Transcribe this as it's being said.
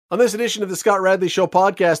On this edition of the Scott Radley Show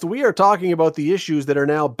podcast, we are talking about the issues that are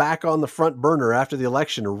now back on the front burner after the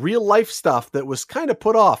election, real life stuff that was kind of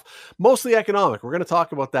put off, mostly economic. We're going to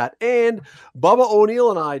talk about that. And Bubba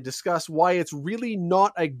O'Neil and I discuss why it's really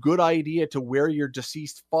not a good idea to wear your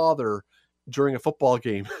deceased father during a football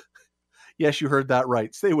game. Yes, you heard that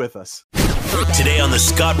right. Stay with us. Today on the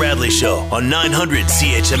Scott Radley Show on 900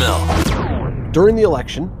 CHML. During the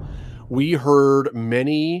election, we heard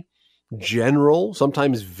many general,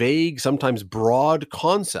 sometimes vague, sometimes broad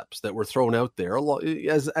concepts that were thrown out there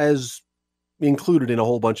as included in a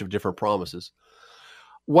whole bunch of different promises.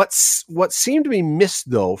 What seemed to be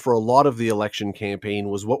missed, though, for a lot of the election campaign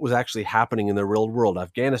was what was actually happening in the real world.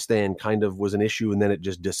 Afghanistan kind of was an issue, and then it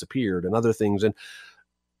just disappeared, and other things. And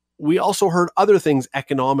we also heard other things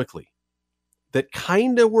economically that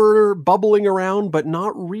kind of were bubbling around, but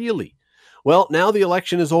not really. Well, now the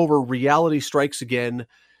election is over. Reality strikes again.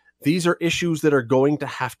 These are issues that are going to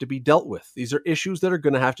have to be dealt with. These are issues that are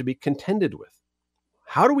going to have to be contended with.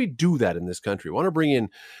 How do we do that in this country? I want to bring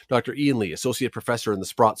in Dr. Ian Lee, Associate Professor in the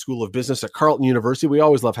Sprott School of Business at Carleton University. We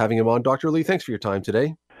always love having him on. Dr. Lee, thanks for your time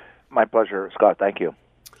today. My pleasure, Scott. Thank you.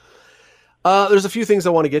 There's a few things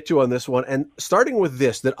I want to get to on this one, and starting with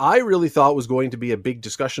this, that I really thought was going to be a big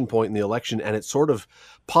discussion point in the election, and it sort of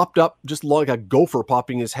popped up just like a gopher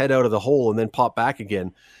popping his head out of the hole and then popped back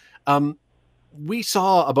again. We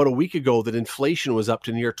saw about a week ago that inflation was up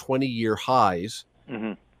to near 20-year highs.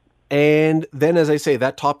 Mm-hmm. And then, as I say,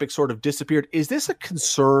 that topic sort of disappeared. Is this a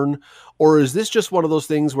concern, or is this just one of those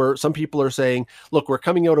things where some people are saying, look, we're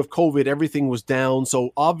coming out of COVID, everything was down,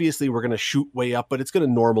 so obviously we're going to shoot way up, but it's going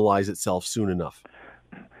to normalize itself soon enough?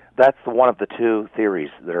 That's one of the two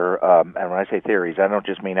theories that are, and when I say theories, I don't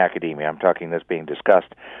just mean academia. I'm talking this being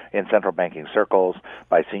discussed in central banking circles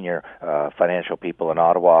by senior financial people in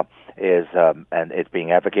Ottawa, and it's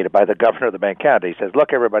being advocated by the governor of the Bank of Canada. He says,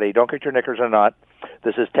 look, everybody, don't get your knickers in a knot.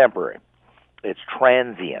 This is temporary. It's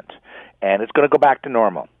transient, and it's going to go back to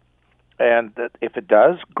normal. And if it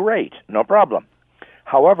does, great, no problem.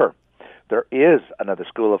 However, there is another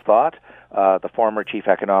school of thought. The former chief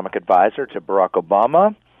economic advisor to Barack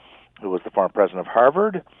Obama, who was the former president of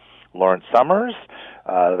Harvard, Lawrence Summers,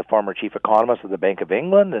 the former chief economist of the Bank of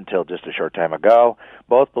England until just a short time ago,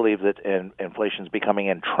 both believe that inflation is becoming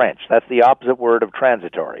entrenched. That's the opposite word of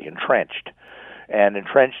transitory, entrenched. And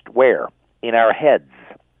entrenched where? In our heads,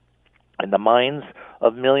 in the minds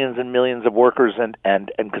of millions and millions of workers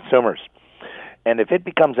and consumers. And if it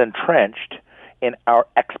becomes entrenched in our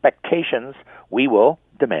expectations, we will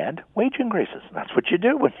demand wage increases. That's what you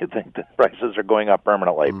do when you think that prices are going up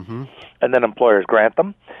permanently. Mm-hmm. And then employers grant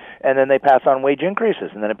them, and then they pass on wage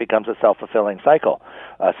increases, and then it becomes a self-fulfilling cycle,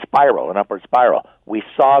 a spiral, an upward spiral. We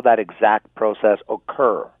saw that exact process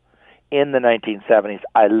occur in the 1970s.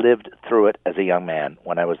 I lived through it as a young man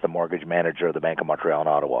when I was the mortgage manager of the Bank of Montreal in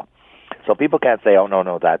Ottawa. So people can't say, oh,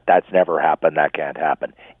 no, that's never happened, that can't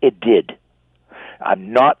happen. It did.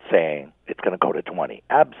 I'm not saying it's going to go to 20,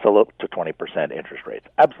 absolute to 20% interest rates.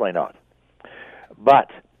 Absolutely not.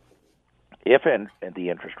 But if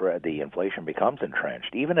the inflation becomes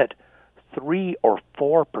entrenched, even at 3 or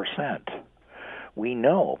 4%, we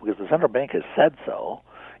know, because the central bank has said so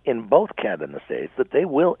in both Canada and the States, that they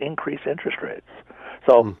will increase interest rates.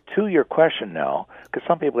 So to your question now, because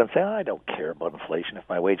some people can say, I don't care about inflation. If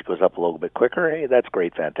my wage goes up a little bit quicker, hey, that's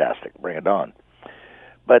great, fantastic, bring it on.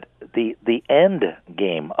 But the end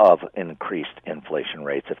game of increased inflation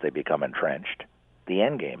rates, if they become entrenched, the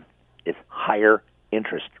end game is higher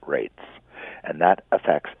interest rates. And that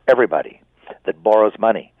affects everybody that borrows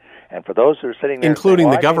money. And for those who are sitting there including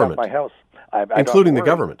saying, the government. My house, including the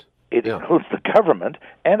government. It includes the government.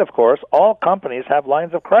 And, of course, all companies have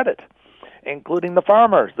lines of credit, including the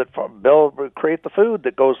farmers that create the food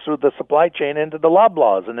that goes through the supply chain into the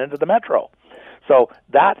Loblaws and into the Metro. So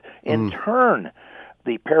that, in turn,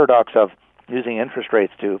 the paradox of using interest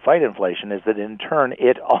rates to fight inflation is that, in turn,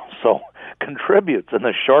 it also contributes in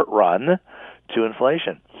the short run to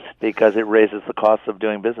inflation because it raises the cost of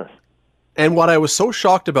doing business. And what I was so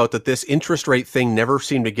shocked about that this interest rate thing never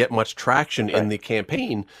seemed to get much traction in the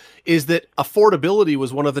campaign is that affordability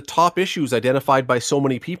was one of the top issues identified by so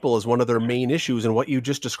many people as one of their main issues. And what you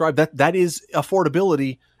just described, that is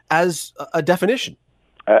affordability as a definition.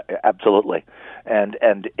 Absolutely. And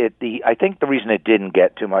I think the reason it didn't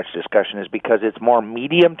get too much discussion is because it's more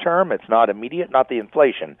medium term. It's not immediate, not the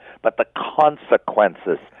inflation, but the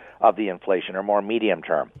consequences of the inflation are more medium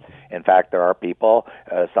term. In fact, there are people,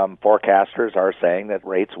 some forecasters are saying that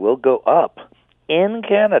rates will go up in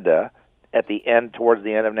Canada towards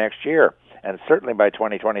the end of next year, and certainly by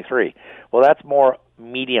 2023. Well, that's more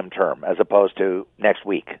medium term as opposed to next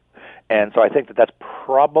week. And so I think that that's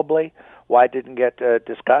probably why it didn't get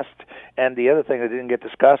discussed. And the other thing that didn't get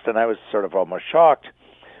discussed, and I was sort of almost shocked,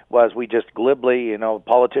 was we just glibly,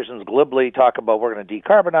 politicians glibly talk about we're going to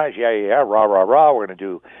decarbonize, rah, rah, rah, we're going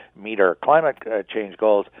to meet our climate change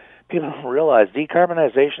goals. People don't realize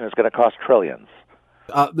decarbonization is going to cost trillions.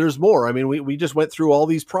 There's more. I mean, we just went through all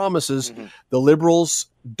these promises. Mm-hmm. The Liberals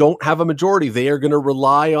don't have a majority. They are going to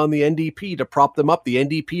rely on the NDP to prop them up. The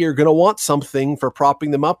NDP are going to want something for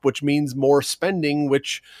propping them up, which means more spending,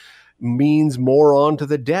 which means more onto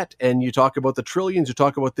the debt. And you talk about the trillions, you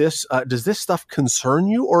talk about this. Does this stuff concern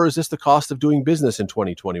you, or is this the cost of doing business in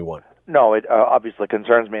 2021? No, it obviously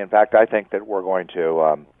concerns me. In fact, I think that we're going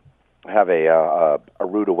to have a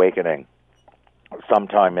rude awakening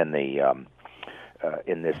sometime in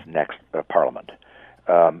this next Parliament.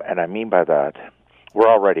 And I mean by that, we're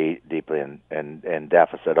already deeply in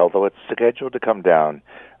deficit, although it's scheduled to come down.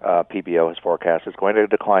 PBO has forecast it's going to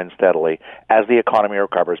decline steadily as the economy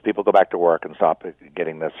recovers. People go back to work and stop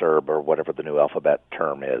getting the CERB or whatever the new alphabet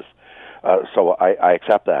term is. So I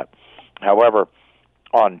accept that. However,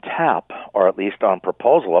 on tap, or at least on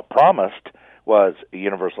proposal, promised was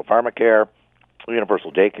universal pharmacare,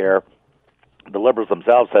 universal daycare. The Liberals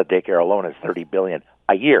themselves said daycare alone is $30 billion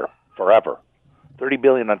a year, forever. $30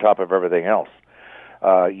 billion on top of everything else.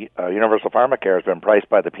 Universal pharmacare has been priced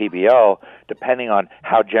by the PBO, depending on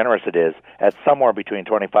how generous it is, at somewhere between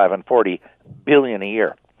 25 and 40 billion a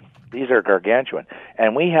year. These are gargantuan,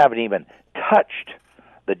 and we haven't even touched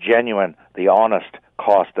the honest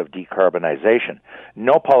cost of decarbonization.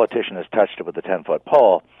 No politician has touched it with a 10-foot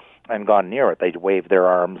pole and gone near it. They wave their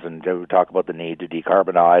arms and talk about the need to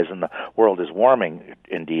decarbonize, and the world is warming,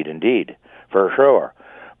 indeed, for sure.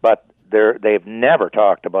 But they've never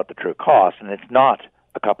talked about the true cost, and it's not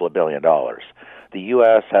a couple of $1 billion. The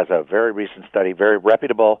U.S. has a very recent study, very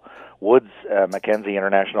reputable, Woods Mackenzie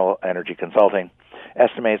International Energy Consulting,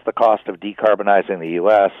 estimates the cost of decarbonizing the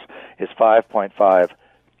U.S. is $5.5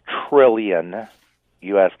 trillion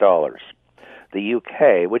U.S. dollars. The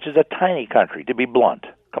U.K., which is a tiny country, to be blunt,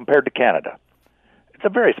 compared to Canada, it's a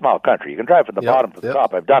very small country. You can drive from the bottom to the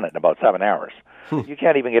top. I've done it in about 7 hours. You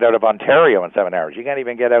can't even get out of Ontario in 7 hours. You can't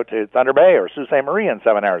even get out to Thunder Bay or Sault Ste. Marie in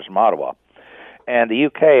 7 hours from Ottawa. And the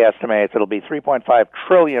UK estimates it'll be 3.5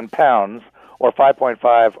 trillion pounds, or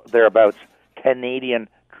 5.5 thereabouts Canadian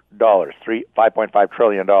dollars, $5.5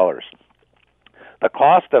 trillion. The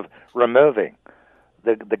cost of removing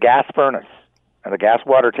the gas furnace and the gas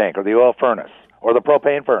water tank or the oil furnace or the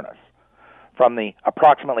propane furnace from the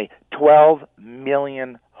approximately 12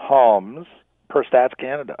 million homes per Stats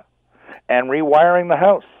Canada, and rewiring the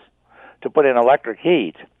house to put in electric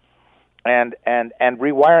heat, and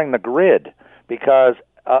rewiring the grid, because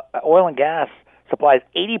oil and gas supplies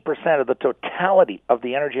 80% of the totality of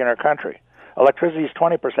the energy in our country. Electricity is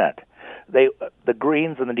 20%. The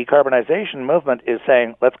Greens and the decarbonization movement is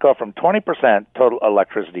saying, let's go from 20% total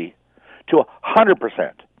electricity to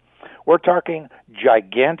 100%. We're talking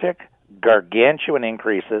gigantic, gargantuan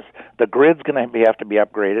increases. The grid's going to have to be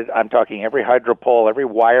upgraded. I'm talking every hydro pole, every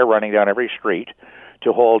wire running down every street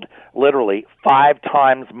to hold literally 5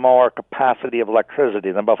 times more capacity of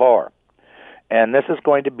electricity than before. And this is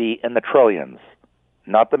going to be in the trillions,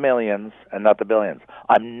 not the millions and not the billions.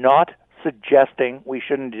 I'm not suggesting we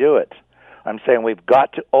shouldn't do it. I'm saying we've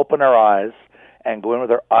got to open our eyes and go in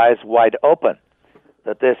with our eyes wide open,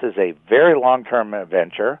 that this is a very long-term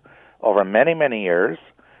venture over many, many years,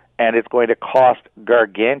 and it's going to cost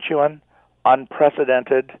gargantuan,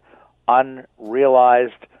 unprecedented,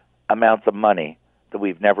 unrealized amounts of money that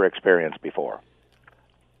we've never experienced before.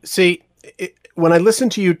 See, when I listen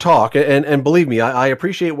to you talk, and believe me, I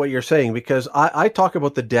appreciate what you're saying, because I talk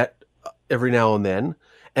about the debt every now and then,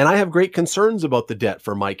 and I have great concerns about the debt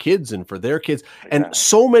for my kids and for their kids. And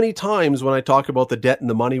so many times when I talk about the debt and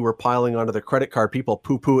the money we're piling onto the credit card, people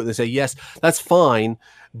poo-poo it and they say, yes, that's fine,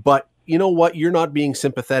 but you know what? You're not being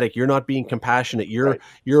sympathetic. You're not being compassionate. You're an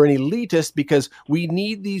elitist, because we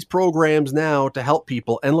need these programs now to help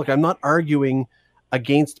people. And look, I'm not arguing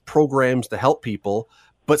against programs to help people,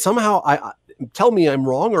 but somehow tell me I'm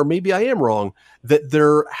wrong, or maybe I am wrong, that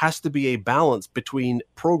there has to be a balance between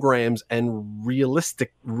programs and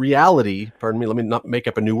reality. Pardon me, let me not make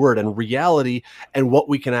up a new word, and reality and what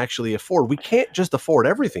we can actually afford. We can't just afford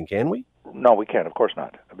everything, can we? No, we can't. Of course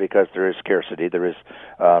not, because there is scarcity. There is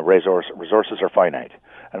resources are finite.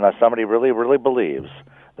 Unless somebody really, really believes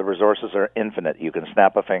the resources are infinite, you can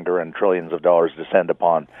snap a finger and trillions of dollars descend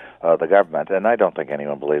upon the government. And I don't think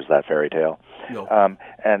anyone believes that fairy tale. No.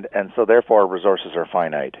 And so therefore resources are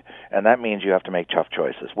finite. And that means you have to make tough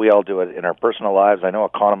choices. We all do it in our personal lives. I know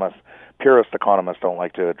economists purist economists don't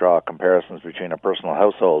like to draw comparisons between a personal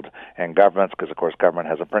household and governments because, of course, government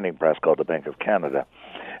has a printing press called the Bank of Canada.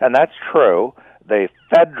 And that's true. The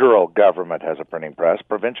federal government has a printing press.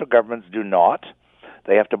 Provincial governments do not.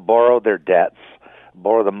 They have to borrow their debts,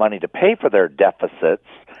 borrow the money to pay for their deficits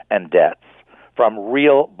and debts from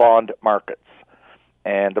real bond markets.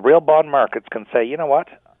 And the real bond markets can say, you know what,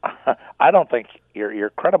 I don't think you're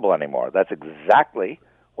credible anymore. That's exactly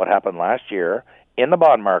what happened last year in the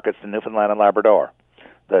bond markets in Newfoundland and Labrador.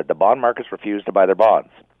 The bond markets refused to buy their bonds.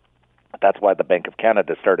 That's why the Bank of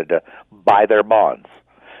Canada started to buy their bonds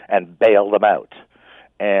and bail them out.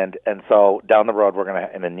 And so down the road,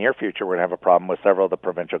 in the near future, we're going to have a problem with several of the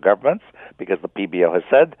provincial governments because the PBO has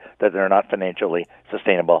said that they're not financially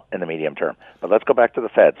sustainable in the medium term. But let's go back to the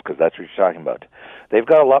feds because that's what you're talking about. They've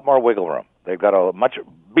got a lot more wiggle room. They've got a much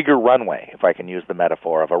bigger runway, if I can use the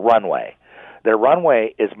metaphor of a runway. Their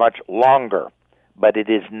runway is much longer, but it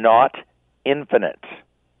is not infinite.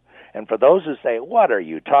 And for those who say, what are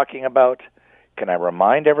you talking about? Can I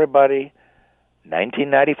remind everybody,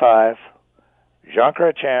 1995, Jean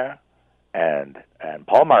Chrétien and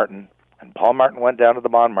Paul Martin, and Paul Martin went down to the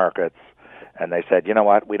bond markets, and they said, you know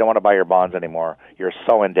what, we don't want to buy your bonds anymore. You're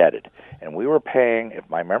so indebted. And we were paying, if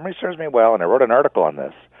my memory serves me well, and I wrote an article on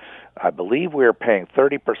this, I believe we were paying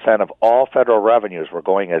 30% of all federal revenues were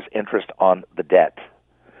going as interest on the debt,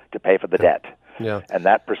 to pay for the debt. Yeah. And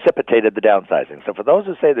that precipitated the downsizing. So for those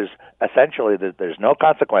who say there's no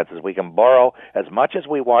consequences, we can borrow as much as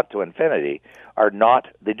we want to infinity,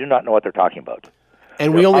 they do not know what they're talking about.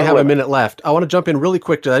 And we only have a minute left. I want to jump in really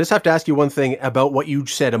quick. I just have to ask you one thing about what you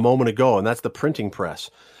said a moment ago, and that's the printing press.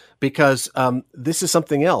 Because this is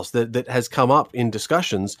something else that has come up in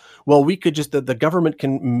discussions. Well, we could the government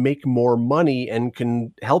can make more money and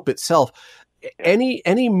can help itself.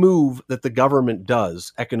 Any move that the government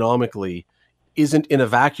does economically isn't in a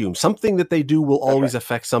vacuum. Something that they do will always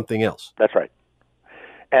affect something else. That's right.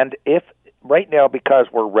 And if right now, because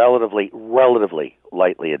we're relatively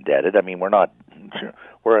lightly indebted, I mean,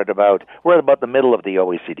 we're at about the middle of the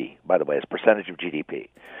OECD, by the way, as percentage of GDP.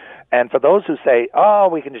 And for those who say, oh,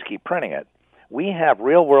 we can just keep printing it, we have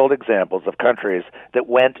real-world examples of countries that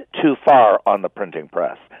went too far on the printing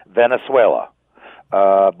press. Venezuela,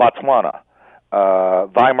 Botswana,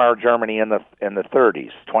 Weimar Germany in the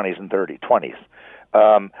 20s and 20s,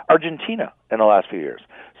 Argentina in the last few years.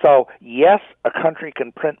 So, yes, a country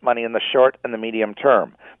can print money in the short and the medium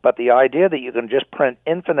term, but the idea that you can just print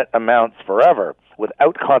infinite amounts forever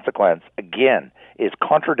without consequence, again, is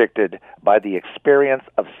contradicted by the experience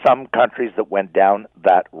of some countries that went down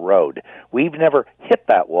that road. We've never hit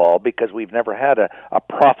that wall because we've never had a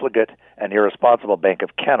profligate and irresponsible Bank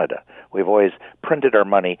of Canada. We've always printed our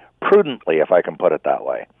money prudently, if I can put it that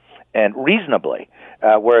way, and reasonably.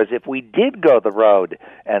 Whereas if we did go the road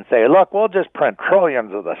and say, look, we'll just print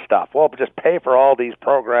trillions of the stuff, we'll just pay for all these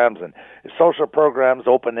programs and social programs,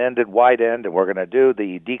 open-ended, wide-end, and we're going to do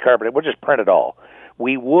the decarbonate, we'll just print it all.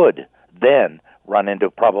 We would then run into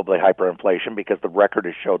probably hyperinflation because the record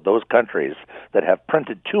has showed those countries that have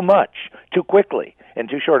printed too much, too quickly, in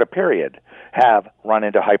too short a period, have run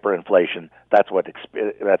into hyperinflation. That's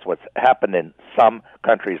what's happened in some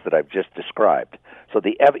countries that I've just described. So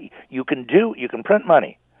you can print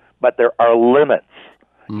money, but there are limits.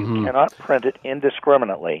 Mm-hmm. You cannot print it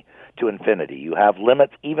indiscriminately to infinity. You have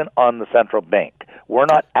limits even on the central bank. We're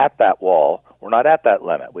not at that wall. We're not at that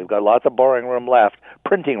limit. We've got lots of borrowing room left,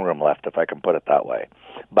 printing room left, if I can put it that way.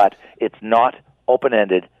 But it's not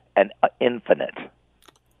open-ended and infinite.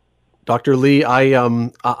 Dr. Lee,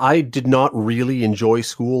 I did not really enjoy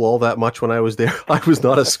school all that much when I was there. I was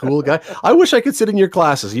not a school guy. I wish I could sit in your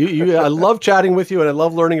classes. I love chatting with you, and I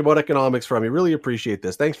love learning about economics from you. Really appreciate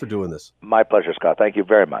this. Thanks for doing this. My pleasure, Scott. Thank you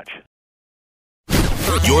very much.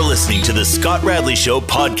 You're listening to the Scott Radley Show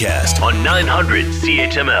podcast on 900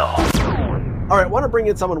 CHML. All right, I want to bring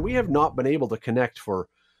in someone we have not been able to connect for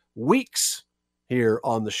weeks here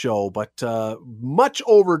on the show, but much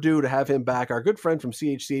overdue to have him back. Our good friend from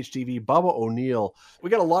CHCH-TV, Bubba O'Neil. We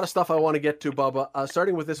got a lot of stuff I want to get to, Bubba.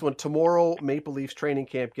 Starting with this one, tomorrow Maple Leafs training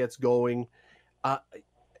camp gets going.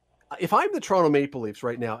 If I'm the Toronto Maple Leafs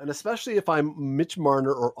right now, and especially if I'm Mitch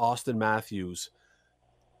Marner or Austin Matthews,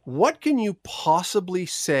 what can you possibly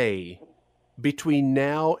say between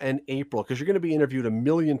now and April? Because you're going to be interviewed a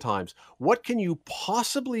million times. What can you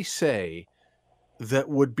possibly say that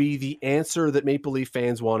would be the answer that Maple Leaf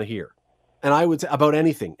fans want to hear? And I would say about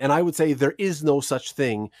anything. And I would say there is no such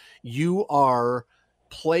thing. You are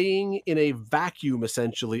playing in a vacuum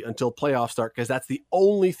essentially until playoffs start, because that's the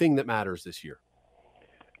only thing that matters this year.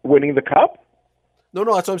 Winning the cup? No,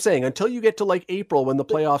 that's what I'm saying. Until you get to like April when the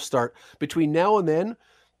playoffs start, between now and then,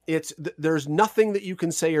 There's nothing that you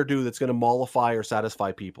can say or do that's going to mollify or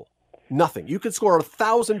satisfy people. Nothing. You could score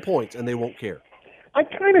 1,000 points and they won't care. I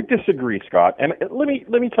kind of disagree, Scott, and let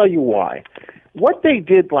me tell you why. What they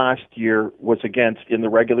did last year was in the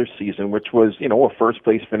regular season, which was, a first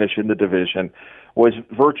place finish in the division, was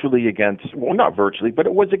virtually not virtually, but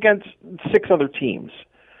it was against 6 other teams.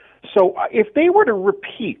 So if they were to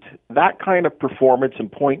repeat that kind of performance and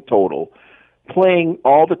point total, playing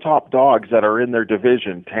all the top dogs that are in their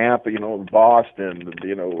division, Tampa, Boston,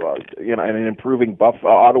 and an improving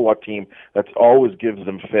Ottawa team that always gives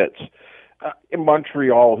them fits. In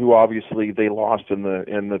Montreal, who obviously they lost in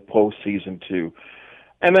the postseason too,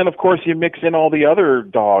 and then of course you mix in all the other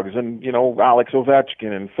dogs and Alex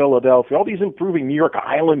Ovechkin and Philadelphia, all these improving New York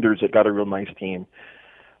Islanders that got a real nice team.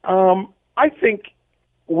 I think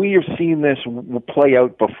we have seen this play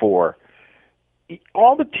out before.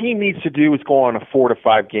 All the team needs to do is go on a 4 to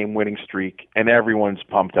 5 game winning streak, and everyone's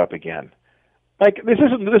pumped up again. Like this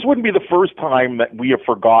wouldn't be the first time that we have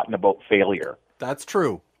forgotten about failure. That's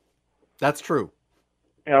true. That's true.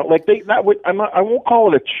 I won't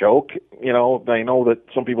call it a choke. I know that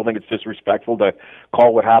some people think it's disrespectful to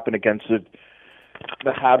call what happened against the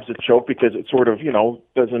Habs a choke because it sort of,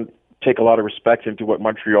 doesn't take a lot of respect into what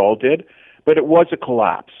Montreal did. But it was a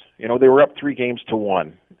collapse. They were up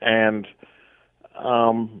 3-1, and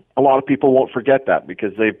a lot of people won't forget that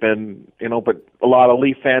because they've been, but a lot of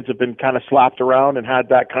Leaf fans have been kind of slapped around and had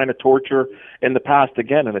that kind of torture in the past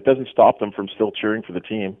again, and it doesn't stop them from still cheering for the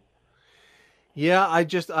team. Yeah,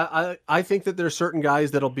 I think that there's certain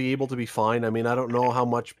guys that'll be able to be fine. I mean, I don't know how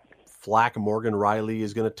much flack Morgan Riley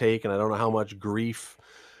is going to take, and I don't know how much grief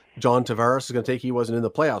John Tavares is going to take. He wasn't in the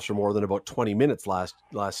playoffs for more than about 20 minutes last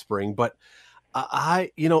spring. But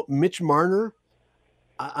Mitch Marner,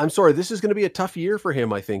 I'm sorry, this is going to be a tough year for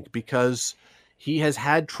him, I think, because he has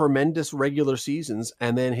had tremendous regular seasons,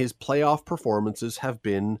 and then his playoff performances have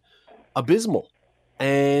been abysmal.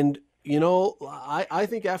 And I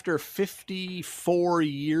think after 54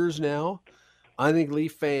 years now, I think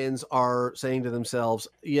Leaf fans are saying to themselves,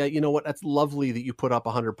 yeah, you know what? That's lovely that you put up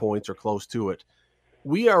 100 points or close to it.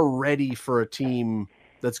 We are ready for a team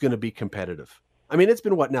that's going to be competitive. I mean, it's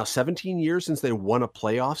been 17 years since they won a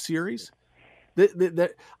playoff series.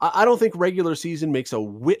 I don't think regular season makes a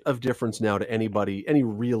whit of difference now to anybody, any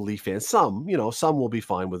real Leaf fans. Some will be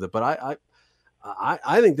fine with it, but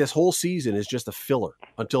I think this whole season is just a filler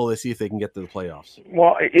until they see if they can get to the playoffs.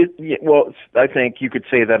 Well, I think you could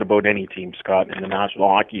say that about any team, Scott, in the National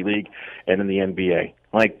Hockey League and in the NBA.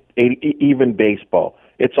 Like even baseball,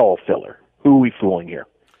 it's all filler. Who are we fooling here,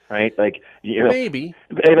 right? Like maybe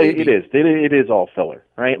it is all filler,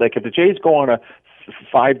 right? Like if the Jays go on a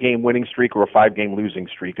 5-game winning streak or a 5-game losing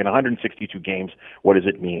streak in 162 games, what does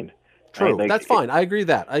it mean? True, right? Like, that's fine. I agree with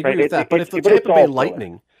that. But if the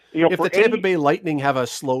Tampa Bay Lightning have a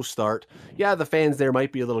slow start, yeah, the fans there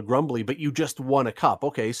might be a little grumbly, but you just won a cup.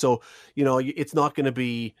 Okay, so, it's not going to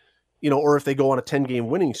be, or if they go on a 10-game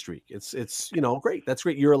winning streak, it's great. That's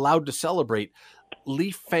great. You're allowed to celebrate.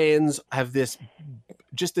 Leaf fans have this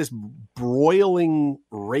broiling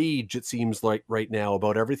rage, it seems like right now,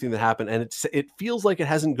 about everything that happened, and it feels like it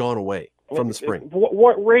hasn't gone away from the spring.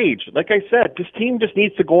 What rage? Like I said, this team just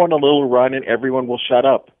needs to go on a little run and everyone will shut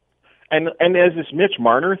up. And as this Mitch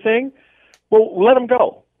Marner thing, well, let him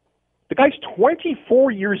go. The guy's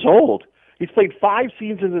 24 years old. He's played 5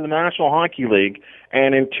 seasons in the National Hockey League,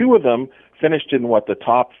 and in 2 of them finished in the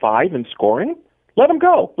top 5 in scoring. Let him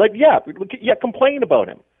go. Complain about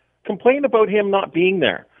him. Complain about him not being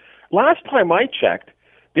there. Last time I checked,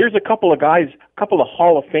 there's a couple of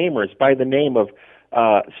Hall of Famers by the name of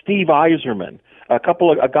Steve Yzerman, a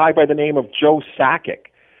guy by the name of Joe Sakic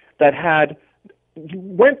that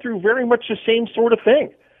went through very much the same sort of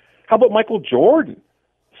thing. How about Michael Jordan?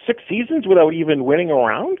 6 seasons without even winning a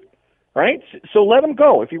round, right? So let him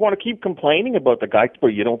go. If you want to keep complaining about the guy, but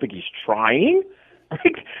you don't think he's trying,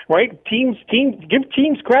 right? Give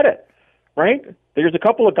teams credit, right? There's a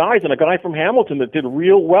couple of guys and a guy from Hamilton that did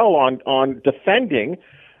real well on defending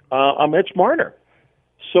Mitch Marner.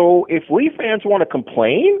 So if Leaf fans want to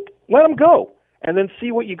complain, let him go, and then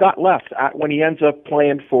see what you got left when he ends up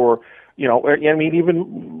playing for.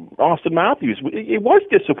 Even Austin Matthews, it was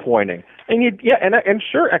disappointing. And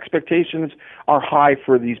sure, expectations are high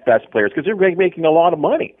for these best players because they're making a lot of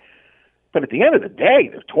money. But at the end of the day,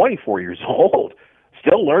 they're 24 years old,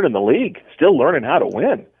 still learning the league, still learning how to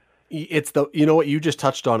win. It's what you just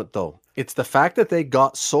touched on it though. It's the fact that they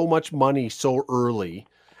got so much money so early.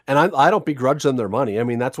 And I don't begrudge them their money. I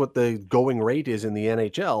mean, that's what the going rate is in the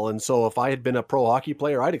NHL. And so if I had been a pro hockey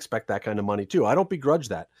player, I'd expect that kind of money too. I don't begrudge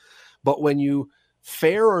that. But when you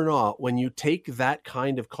fair or not, when you take that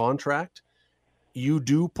kind of contract, you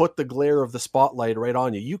do put the glare of the spotlight right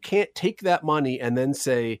on you. You can't take that money and then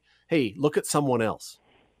say, hey, look at someone else.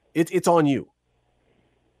 It's on you.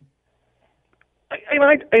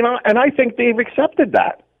 And I think they've accepted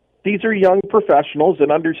that. These are young professionals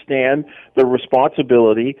that understand the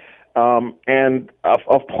responsibility and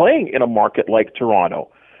of playing in a market like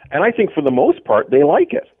Toronto. And I think for the most part, they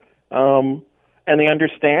like it. And they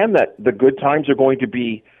understand that the good times are going to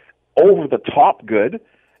be over the top good,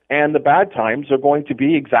 and the bad times are going to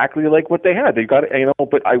be exactly like what they had. They've got,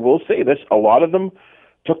 but I will say this, a lot of them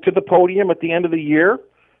took to the podium at the end of the year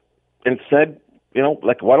and said,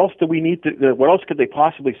 like, what else do we need to, what else could they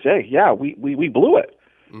possibly say? Yeah, we blew it.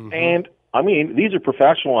 Mm-hmm. And I mean, these are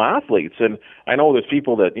professional athletes, and I know there's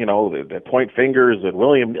people that, that point fingers at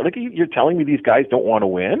William. Like, you're telling me these guys don't want to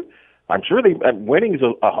win? I'm sure winning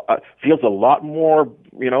feels a lot more,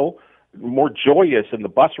 more joyous, and the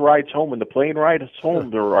bus rides home and the plane rides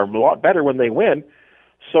home are a lot better when they win.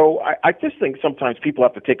 So I just think sometimes people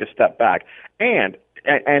have to take a step back, and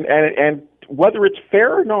whether it's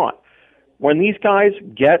fair or not, when these guys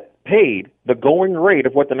get paid the going rate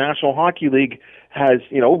of what the National Hockey League has,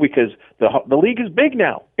 because the league is big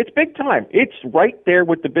now. It's big time. It's right there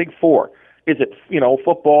with the big four. Is it,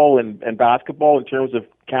 football and basketball in terms of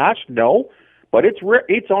cash? No, but it's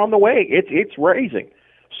on the way. It's raising.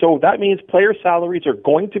 So that means player salaries are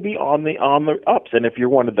going to be on the ups. And if you're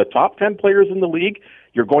one of the top 10 players in the league,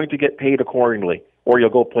 you're going to get paid accordingly, or you'll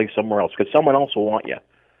go play somewhere else because someone else will want you.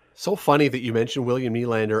 So funny that you mentioned William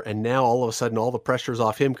Nylander, and now all of a sudden all the pressure's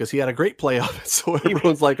off him because he had a great playoff. So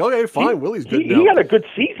everyone's like, okay, fine, Willie's good now. He had a good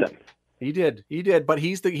season. He did, but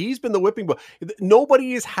he's been the whipping boy.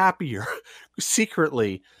 Nobody is happier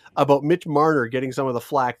secretly about Mitch Marner getting some of the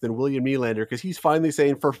flack than William Nylander, because he's finally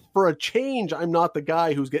saying, for a change, I'm not the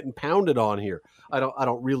guy who's getting pounded on here. I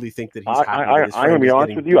don't really think that he's happy. I'm going to be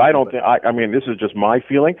honest with you. I don't think. I mean, this is just my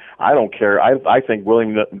feeling. I don't care. I think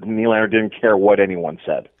William Nylander didn't care what anyone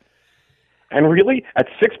said. And really, at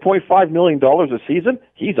 $6.5 million a season,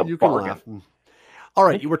 he's a bargain. All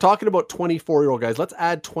right, you were talking about 24-year-old guys. Let's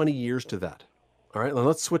add 20 years to that. All right,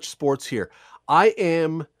 let's switch sports here. I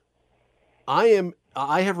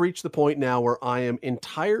have reached the point now where I am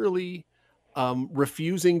entirely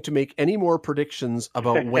refusing to make any more predictions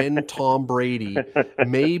about when Tom Brady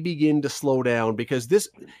may begin to slow down, because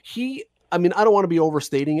I don't want to be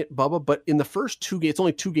overstating it, Bubba, but in the first two games, it's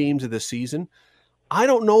only 2 games of this season, I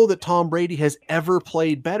don't know that Tom Brady has ever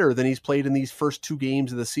played better than he's played in these first 2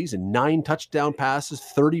 games of the season. 9 touchdown passes,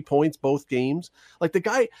 30 points both games. Like, the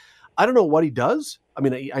guy, I don't know what he does. I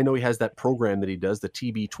mean, I know he has that program that he does, the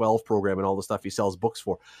TB12 program, and all the stuff he sells books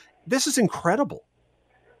for. This is incredible.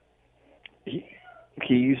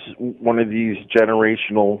 He's one of these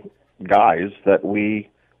generational guys that we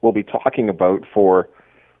will be talking about for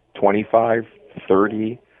 25,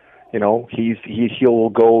 30. He'll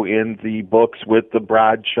go in the books with the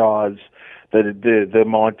Bradshaws, the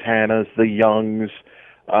Montanas, the Youngs,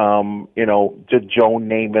 the Joe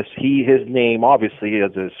Namath. His name obviously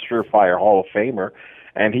is a surefire Hall of Famer,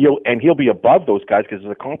 and he'll be above those guys because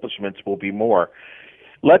his accomplishments will be more.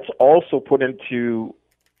 Let's also put into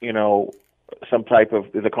some type of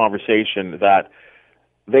the conversation that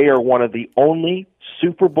they are one of the only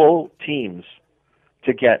Super Bowl teams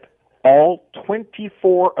to get all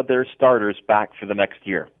 24 of their starters back for the next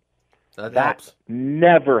year. That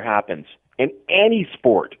never happens in any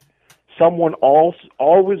sport. Someone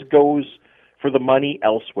always goes for the money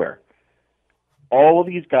elsewhere. All of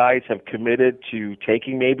these guys have committed to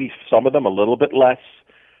taking, maybe some of them a little bit less,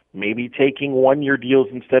 maybe taking 1-year deals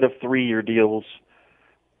instead of 3-year deals.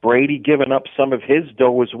 Brady giving up some of his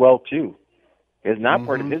dough as well, too. Isn't that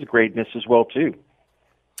part of his greatness as well, too?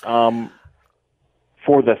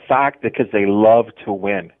 For the fact that because they love to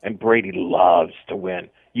win, and Brady loves to win.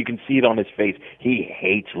 You can see it on his face. He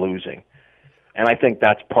hates losing. And I think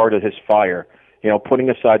that's part of his fire. Putting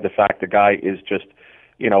aside the fact the guy is just,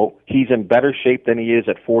 he's in better shape than he is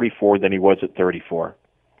at 44 than he was at 34.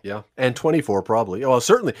 Yeah, and 24 probably. Well,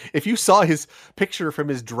 certainly. If you saw his picture from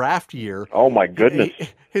his draft year. Oh, my goodness.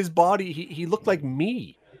 His body, he looked like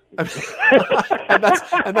me. and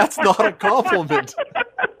that's not a compliment.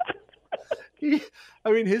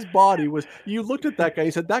 His body was, you looked at that guy,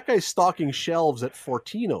 you said, that guy's stocking shelves at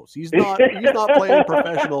Fortino's. He's not playing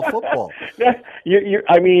professional football.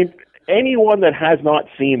 Anyone that has not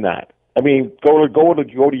seen that, go to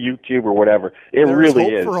YouTube or whatever. There really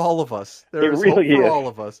is hope for all of us. There is hope for all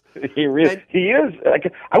of us. He is.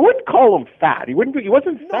 Like, I wouldn't call him fat. He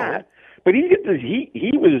wasn't fat, but he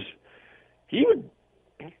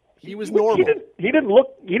He was normal. He didn't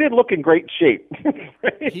look in great shape.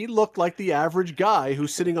 He looked like the average guy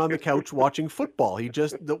who's sitting on the couch watching football.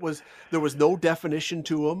 There was no definition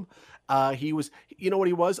to him. He was, you know what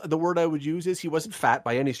he was? The word I would use is he wasn't fat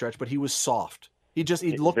by any stretch, but he was soft. He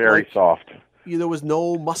looked very soft. There was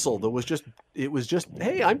no muscle. It was just,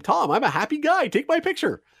 hey, I'm Tom. I'm a happy guy. Take my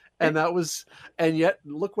picture. And yet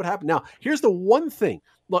look what happened. Now, here's the one thing.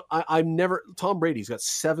 Look, Tom Brady's got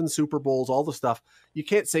 7 Super Bowls, all the stuff. You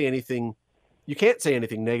can't say anything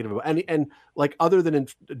negative about and like other than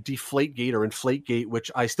Deflategate or Inflategate, which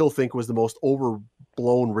I still think was the most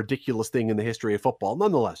overblown, ridiculous thing in the history of football.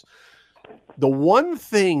 Nonetheless, the one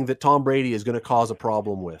thing that Tom Brady is going to cause a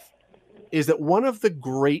problem with is that one of the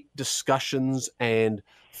great discussions and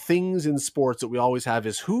things in sports that we always have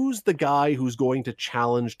is who's the guy who's going to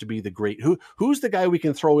challenge to be the great? Who's the guy we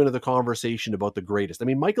can throw into the conversation about the greatest? I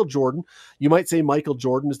mean, Michael Jordan, you might say Michael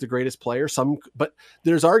Jordan is the greatest player, but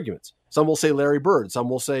there's arguments. Some will say Larry Bird, some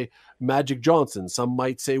will say Magic Johnson, some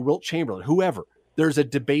might say Wilt Chamberlain, whoever. There's a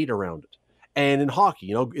debate around it. And in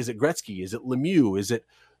hockey, is it Gretzky? Is it Lemieux? Is it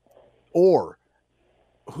Orr?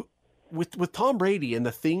 With Tom Brady and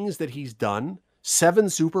the things that he's done, 7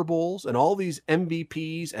 Super Bowls and all these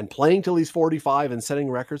MVPs and playing till he's 45 and setting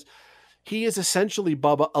records, he is essentially,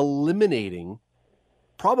 Bubba, eliminating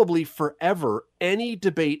probably forever any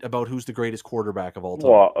debate about who's the greatest quarterback of all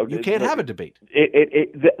time. Well, you can't have a debate.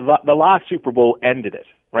 The last Super Bowl ended it,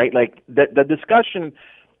 right? Like the discussion.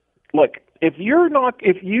 Look, if you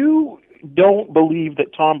don't believe that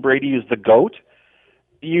Tom Brady is the GOAT,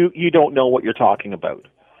 you don't know what you're talking about.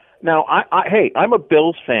 Now, I'm a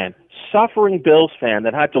Bills fan, suffering Bills fan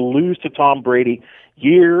that had to lose to Tom Brady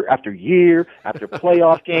year after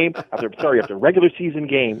playoff game, after regular season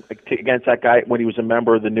game against that guy when he was a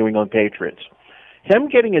member of the New England Patriots. Him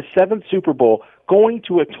getting his 7th Super Bowl, going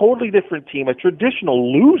to a totally different team, a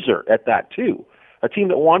traditional loser at that too, a team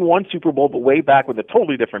that won 1 Super Bowl but way back with a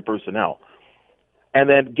totally different personnel. And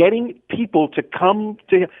then getting people to come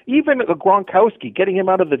to him, even Gronkowski, getting him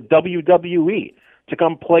out of the WWE to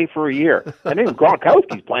come play for a year. And then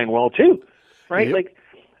Gronkowski's playing well too, right? Yep. Like,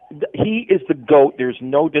 he is the GOAT. There's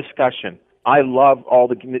no discussion. I love all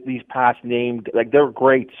these past named, like, they're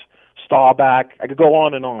greats. Staubach, I could go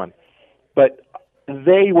on and on. But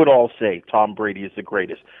they would all say Tom Brady is the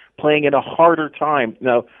greatest. Playing in a harder time,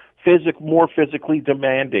 more physically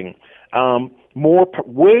demanding,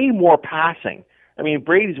 way more passing. I mean,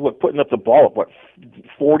 Brady's putting up the ball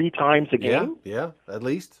 40 times a game? Yeah, at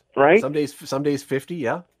least. Right? Some days 50,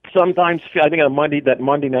 yeah. Sometimes I think on Monday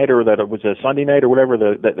night, or that it was a Sunday night or whatever,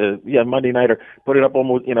 Monday nighter, put it up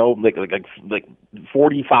almost, like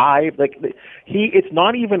 45. It's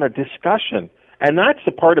not even a discussion. And that's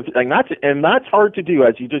the part of, and that's hard to do,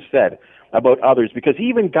 as you just said, about others, because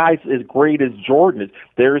even guys as great as Jordan,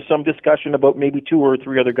 there is some discussion about maybe 2 or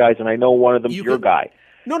 3 other guys, and I know one of them's your guy.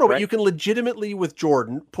 No, right? But you can legitimately, with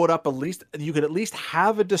Jordan, put up you could at least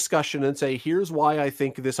have a discussion and say, here's why I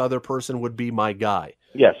think this other person would be my guy.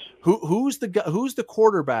 Yes. Who's the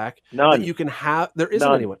quarterback None. that you can have? There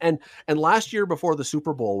isn't anyone. And last year before the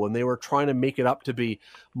Super Bowl, when they were trying to make it up to be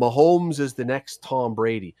Mahomes is the next Tom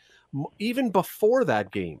Brady, even before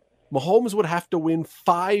that game, Mahomes would have to win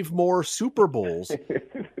 5 more Super Bowls.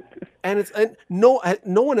 And no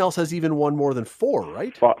one else has even won more than 4,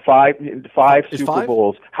 right? 5 Super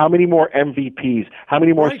Bowls. How many more MVPs? How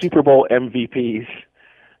many more Super Bowl MVPs?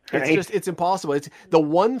 Right? It's impossible. It's the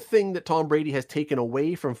one thing that Tom Brady has taken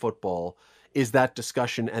away from football is that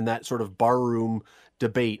discussion and that sort of barroom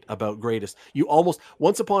debate about greatest. You almost,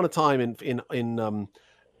 once upon a time in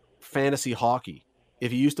fantasy hockey,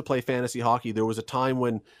 if you used to play fantasy hockey, there was a time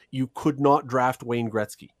when you could not draft Wayne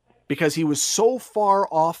Gretzky, because he was so far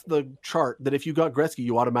off the chart that if you got Gretzky,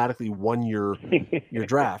 you automatically won your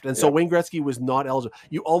draft. And so Wayne Gretzky was not eligible.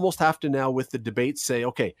 You almost have to now, with the debate, say,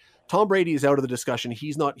 okay, Tom Brady is out of the discussion.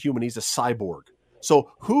 He's not human. He's a cyborg.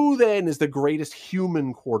 So who then is the greatest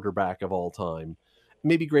human quarterback of all time?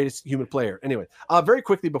 Maybe greatest human player. Anyway, very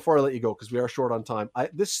quickly before I let you go, because we are short on time,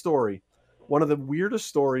 this story, one of the weirdest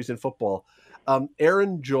stories in football,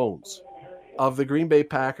 Aaron Jones of the Green Bay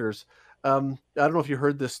Packers, I don't know if you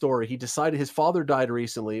heard this story. He decided, his father died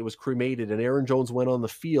recently. It was cremated, and Aaron Jones went on the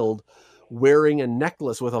field wearing a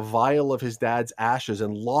necklace with a vial of his dad's ashes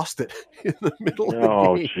and lost it in the middle of the game.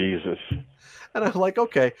 Oh, Jesus. And I'm like,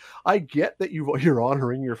 okay, I get that you're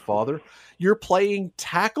honoring your father. You're playing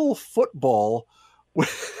tackle football.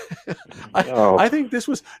 I think this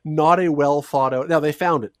was not a well thought out. Now, they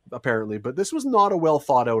found it, apparently, but this was not a well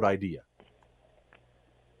thought out idea.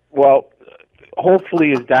 Well, hopefully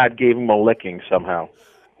his dad gave him a licking somehow.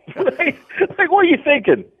 Like, what are you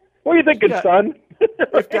thinking? What are you thinking, son?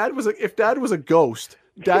 if Dad was a ghost,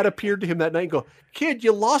 Dad appeared to him that night and go, "Kid,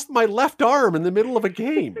 you lost my left arm in the middle of a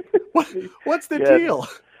game. What's the deal?"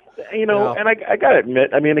 And I got to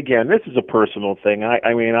admit, I mean, again, this is a personal thing.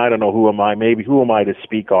 I mean, I don't know who am I to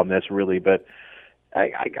speak on this really, but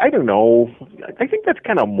I don't know. I think that's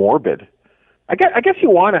kind of morbid. I guess you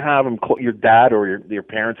want to have your dad or your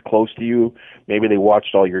parents close to you. Maybe they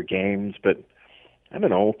watched all your games, but I don't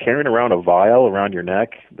know, carrying around a vial around your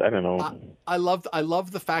neck. I don't know. I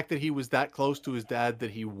love the fact that he was that close to his dad,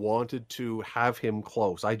 that he wanted to have him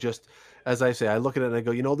close. As I say, I look at it and I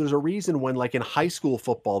go, there's a reason when, like in high school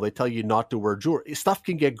football, they tell you not to wear jewelry. Stuff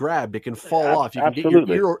can get grabbed. It can fall off. You can Absolutely.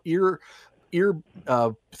 get your ear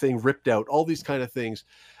thing ripped out. All these kind of things.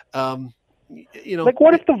 Like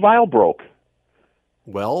what if the vial broke?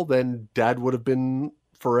 Well, then Dad would have been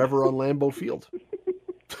forever on Lambeau Field.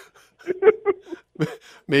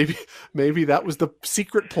 Maybe that was the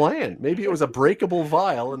secret plan. Maybe it was a breakable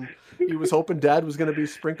vial, and he was hoping Dad was going to be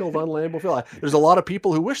sprinkled on Lambeau Field. There's a lot of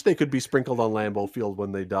people who wish they could be sprinkled on Lambeau Field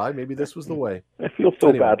when they die. Maybe this was the way. I feel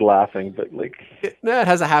so bad laughing, but it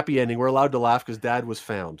has a happy ending. We're allowed to laugh because Dad was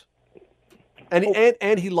found,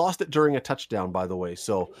 and he lost it during a touchdown, by the way.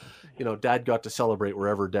 So, Dad got to celebrate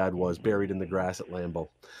wherever Dad was, buried in the grass at Lambeau.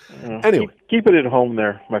 Anyway, keep it at home,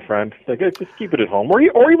 there, my friend. Just keep it at home,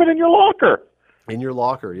 or even in your locker. In your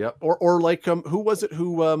locker, yeah. Or like, who was it?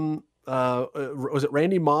 Who was it?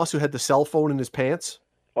 Randy Moss who had the cell phone in his pants?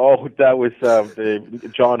 Oh, that was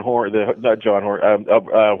the John Horn, not John Horn,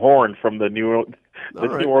 Horn from the New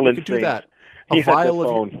Orleans. You could do that. A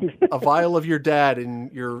vial of your dad in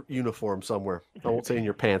your uniform somewhere. I won't say in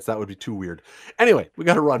your pants. That would be too weird. Anyway, we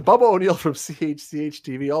got to run. Bubba O'Neil from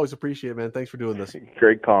CHCH-TV. Always appreciate it, man. Thanks for doing this.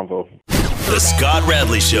 Great convo. The Scott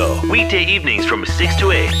Radley Show. Weekday evenings from 6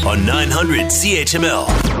 to 8 on 900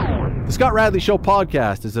 CHML. The Scott Radley Show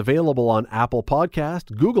podcast is available on Apple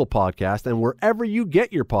Podcast, Google Podcast, and wherever you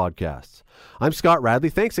get your podcasts. I'm Scott Radley.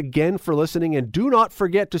 Thanks again for listening, and do not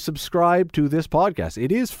forget to subscribe to this podcast.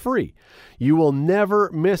 It is free. You will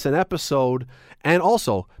never miss an episode, and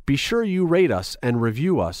also be sure you rate us and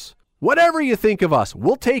review us. Whatever you think of us,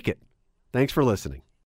 we'll take it. Thanks for listening.